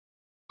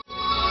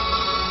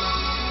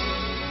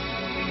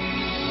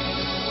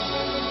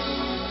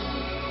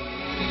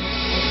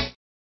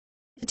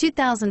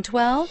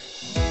2012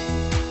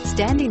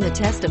 standing the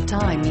test of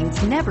time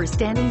means never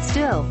standing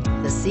still.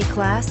 The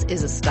C-Class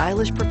is a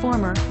stylish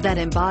performer that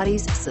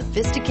embodies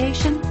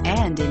sophistication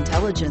and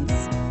intelligence.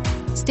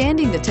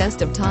 Standing the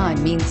test of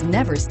time means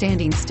never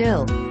standing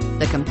still.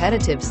 The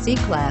competitive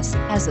C-Class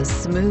has a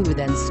smooth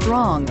and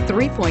strong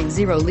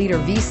 3.0-liter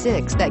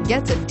V6 that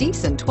gets a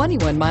decent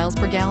 21 miles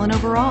per gallon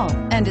overall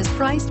and is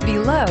priced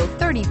below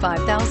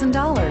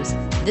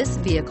 $35,000. This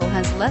vehicle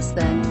has less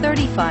than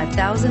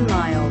 35,000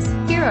 miles.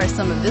 Here are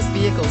some of this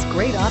vehicle's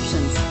great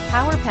options: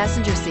 power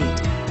passenger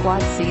seat,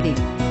 quad seating,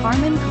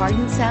 Harman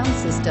Kardon sound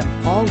system,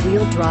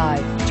 all-wheel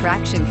drive,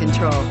 traction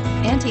control,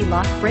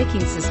 anti-lock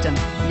braking system,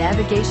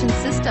 navigation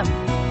system,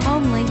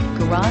 HomeLink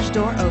garage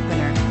door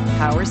opener,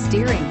 power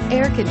steering,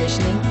 air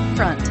conditioning,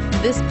 front.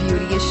 This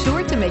beauty is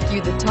sure to make you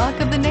the talk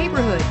of the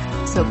neighborhood.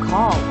 So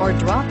call or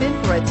drop in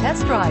for a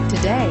test drive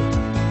today.